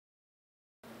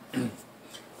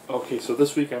Okay, so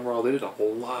this week on Raw, they did a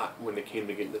whole lot when it came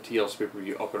to getting the TLC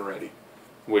pay-per-view up and ready,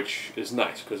 which is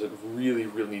nice because it really,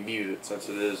 really needed it since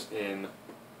it is in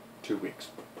 2 weeks.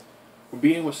 We're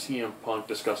beginning with CM Punk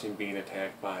discussing being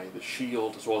attacked by the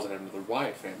Shield as well as an the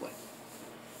Wyatt family.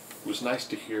 It was nice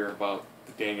to hear about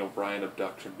the Daniel Bryan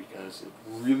abduction because it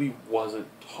really wasn't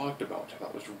talked about, which I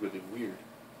thought was really weird.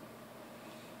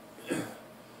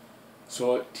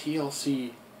 So at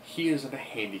TLC, he is in a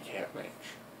handicap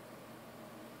match.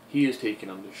 He is taking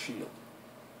on the Shield.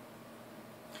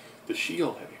 The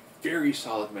Shield had a very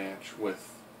solid match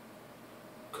with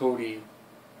Cody,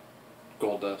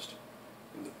 Goldust,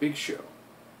 and the Big Show,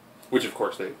 which of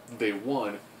course they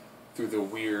won through the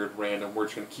weird random we're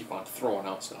just going to keep on throwing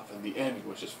out stuff, and the ending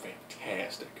was just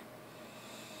fantastic.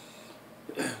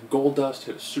 Goldust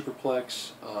hit a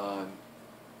superplex on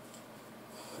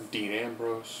Dean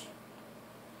Ambrose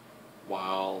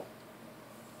while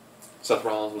Seth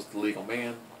Rollins was the legal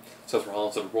man. Seth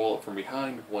Rollins did a roll up from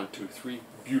behind, 1, 2, 3,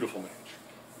 beautiful match.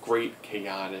 Great,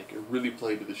 chaotic, it really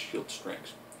played to the Shield's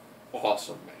strengths.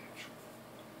 Awesome match.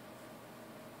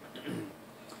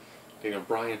 Daniel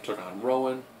Bryan took on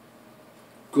Rowan.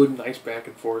 Good, nice back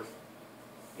and forth.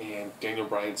 And Daniel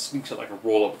Bryan sneaks out like a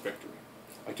roll-up victory.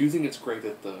 I do think it's great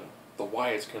that the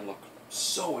Wyatts can look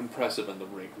so impressive in the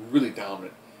ring, really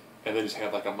dominant, and then just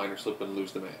have like a minor slip and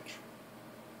lose the match.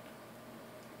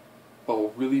 But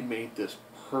what really made this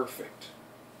perfect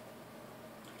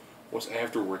was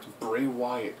afterwards, Bray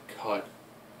Wyatt cut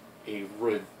a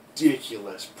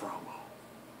ridiculous promo.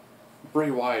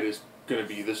 Bray Wyatt is going to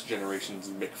be this generation's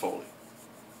Mick Foley.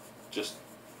 Just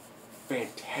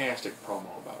fantastic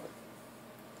promo about it.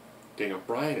 Daniel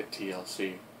Bryan at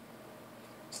TLC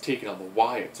is taking on the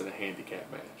Wyatts in a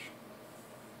handicap match.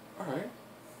 Alright.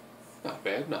 Not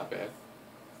bad, not bad.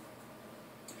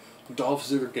 Dolph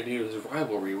Ziggler continues his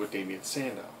rivalry with Damien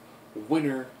Sandow.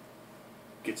 Winner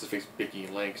gets to face Big E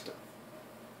and Langston.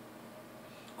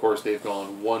 Of course, they've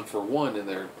gone 1 for 1 in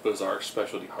their bizarre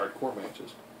specialty hardcore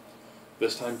matches.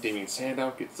 This time, Damien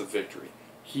Sandow gets the victory.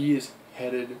 He is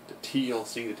headed to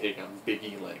TLC to take on Big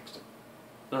E Langston.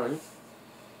 Alright.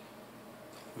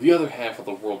 The other half of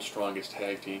the world's strongest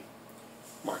tag team,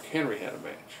 Mark Henry, had a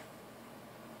match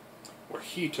where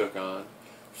he took on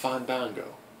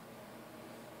Fandango.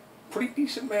 Pretty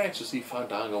decent match to see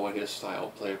Fandango and his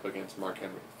style play up against Mark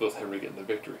Henry, with Henry getting the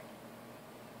victory.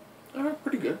 Alright,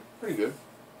 pretty good, pretty good.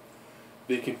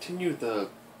 They continued the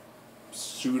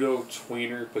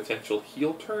pseudo-tweener potential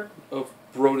heel turn of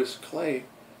Brodus Clay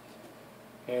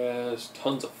as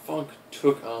Tons of Funk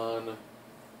took on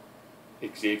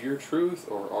Xavier Truth,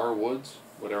 or R Woods,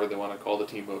 whatever they want to call the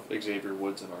team of Xavier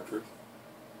Woods and R Truth.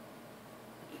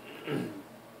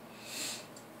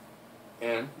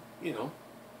 And, you know,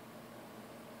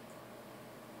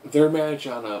 their match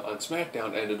on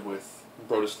SmackDown ended with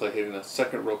Brodus Clay hitting a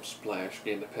second rope splash,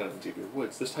 getting the pin on Xavier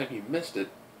Woods. This time he missed it.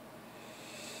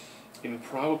 In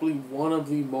probably one of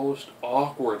the most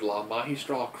awkward La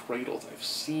Magistral cradles I've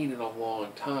seen in a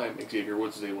long time, Xavier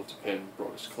Woods is able to pin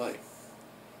Brodus Clay.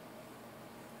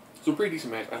 So a pretty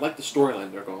decent match. I like the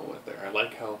storyline they're going with there. I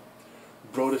like how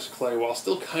Brodus Clay, while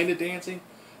still kind of dancing,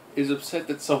 is upset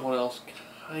that someone else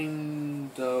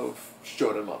kind of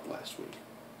showed him up last week.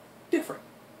 Different.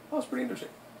 That was pretty interesting.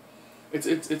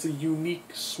 It's a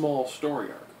unique, small story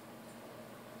arc.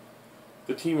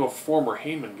 The team of former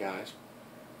Heyman guys,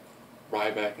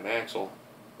 Ryback and Axel,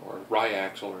 or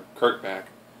Ryaxel, or Kurtback,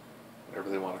 whatever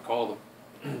they want to call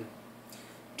them,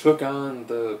 took on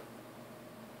the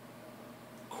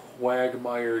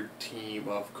quagmired team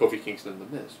of Kofi Kingston and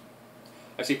The Miz.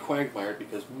 I say quagmired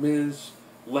because Miz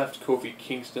left Kofi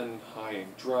Kingston high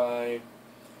and dry.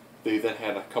 They then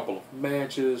had a couple of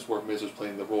matches where Miz was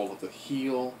playing the role of the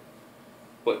heel,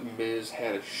 but Miz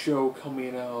had a show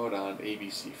coming out on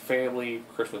ABC Family,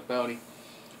 Christmas Bounty,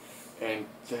 and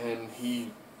then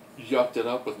he yucked it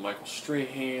up with Michael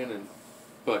Strahan,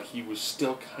 but he was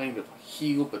still kind of a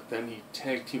heel, but then he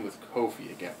tag teamed with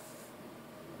Kofi again.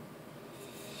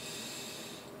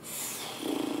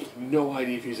 No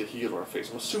idea if he's a heel or a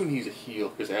face. I'm assuming he's a heel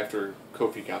because after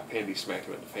Kofi got pinned, he smacked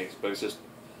him in the face, but it's just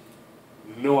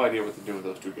no idea what they're doing with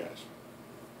those two guys.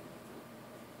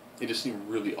 It just seemed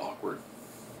really awkward.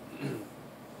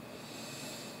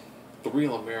 The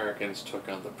Real Americans took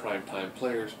on the Primetime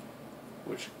Players,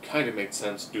 which kind of made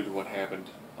sense due to what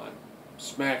happened on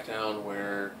SmackDown,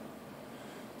 where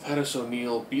Titus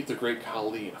O'Neil beat the Great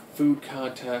Khali in a food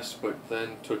contest, but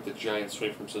then took the giant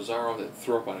swing from Cesaro that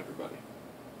threw up on everybody.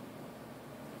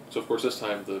 So, of course, this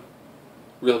time the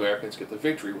Real Americans get the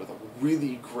victory with a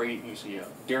really great, you see,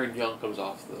 Darren Young comes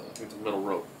off the middle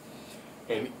rope.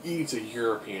 and eats a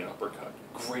European uppercut.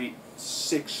 Great,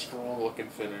 6 strong looking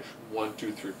finish. 1,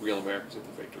 2, 3. Real Americans get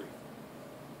the victory.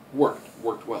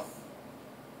 Worked well.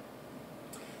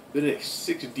 Then a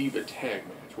 6 Diva tag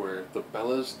match where the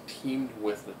Bellas teamed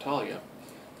with Natalya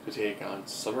to take on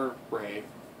Summer Rae,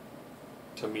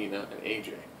 Tamina, and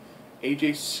AJ.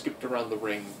 AJ skipped around the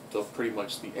ring till pretty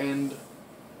much the end,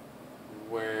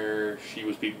 where she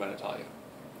was beaten by Natalya,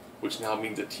 which now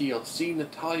means that TLC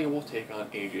Natalya will take on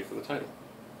AJ for the title.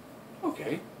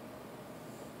 Okay,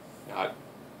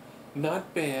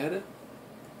 not bad.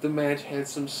 The match had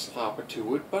some slobber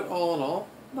to it, but all in all,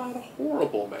 not a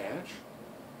horrible match.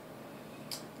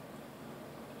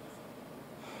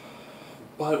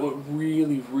 But what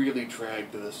really, really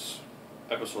dragged this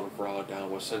episode of Raw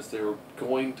down was since they were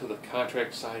going to the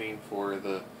contract signing for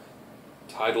the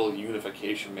title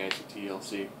unification match at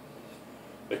TLC,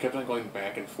 they kept on going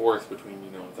back and forth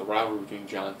between, the rivalry between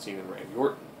John Cena and Randy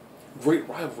Orton. Great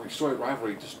rivalry, storied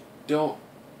rivalry, just don't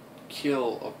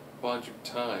kill a bunch of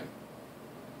time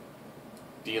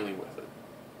dealing with it.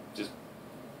 Just,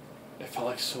 it felt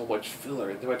like so much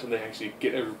filler. And then by the time they actually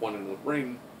get everyone into the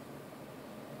ring,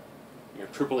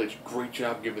 Triple H, great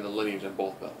job giving the lineage on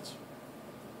both belts.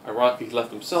 Ironically, he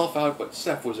left himself out, but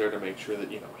Seth was there to make sure that,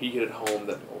 he hit it home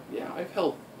that, oh, yeah, I've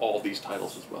held all these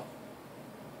titles as well.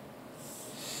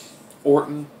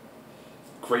 Orton,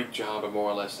 great job of more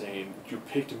or less saying, you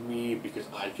picked me because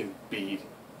I can beat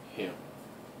him.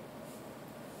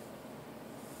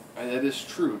 And that is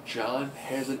true. John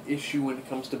has an issue when it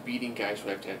comes to beating guys who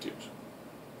have tattoos.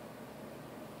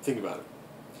 Think about it.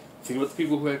 Think about the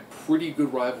people who had pretty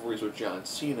good rivalries with John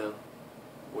Cena,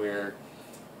 where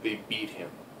they beat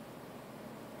him.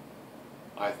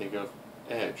 I think of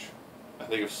Edge. I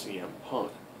think of CM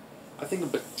Punk. I think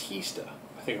of Batista.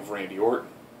 I think of Randy Orton.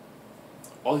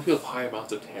 All these people have high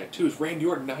amounts of tattoos. Randy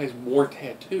Orton now has more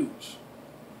tattoos.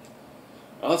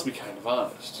 Now let's be kind of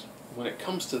honest. When it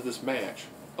comes to this match,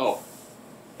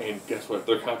 and guess what?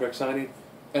 Their contract signing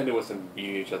ended with them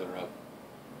beating each other up.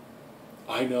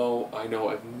 I know,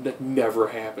 it never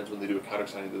happens when they do a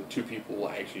contract signing that the two people will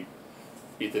actually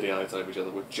beat the daylights out of each other,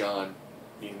 with John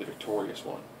being the victorious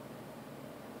one.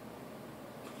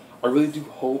 I really do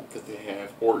hope that they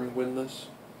have Orton win this,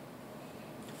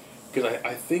 because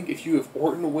I think if you have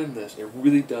Orton win this, it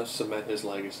really does cement his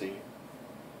legacy,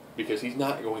 because he's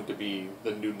not going to be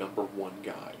the new number 1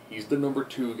 guy. He's the number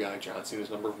 2 guy, John Cena's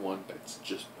number 1, that's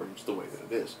just pretty much the way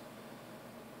that it is.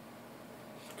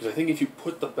 Because I think if you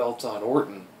put the belts on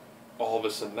Orton, all of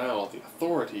a sudden now the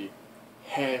Authority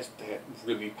has that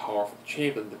really powerful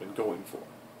champion they've been going for.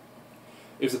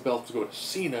 If the belts go to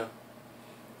Cena,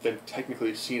 then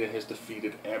technically Cena has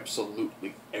defeated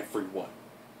absolutely everyone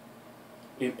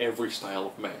in every style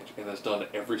of match, and has done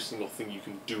every single thing you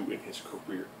can do in his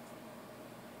career.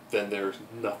 Then there's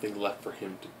nothing left for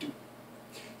him to do.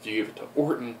 If you give it to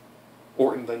Orton,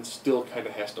 Orton then still kind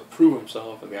of has to prove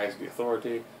himself in the eyes of the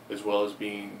Authority, as well as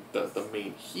being the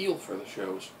main heel for the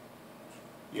shows.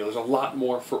 There's a lot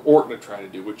more for Orton to try to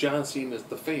do. With John Cena as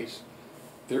the face,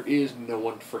 there is no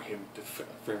one for him to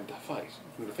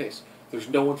face. There's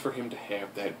no one for him to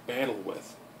have that battle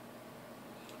with.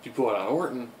 If you pull it on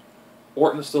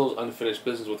Orton still has unfinished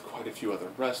business with quite a few other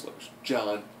wrestlers.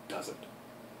 John doesn't.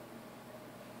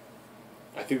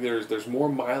 I think there's more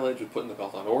mileage with putting the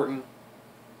belt on Orton,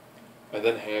 and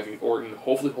then having Orton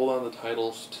hopefully hold on to the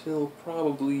titles till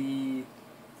probably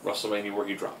WrestleMania, where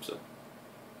he drops it.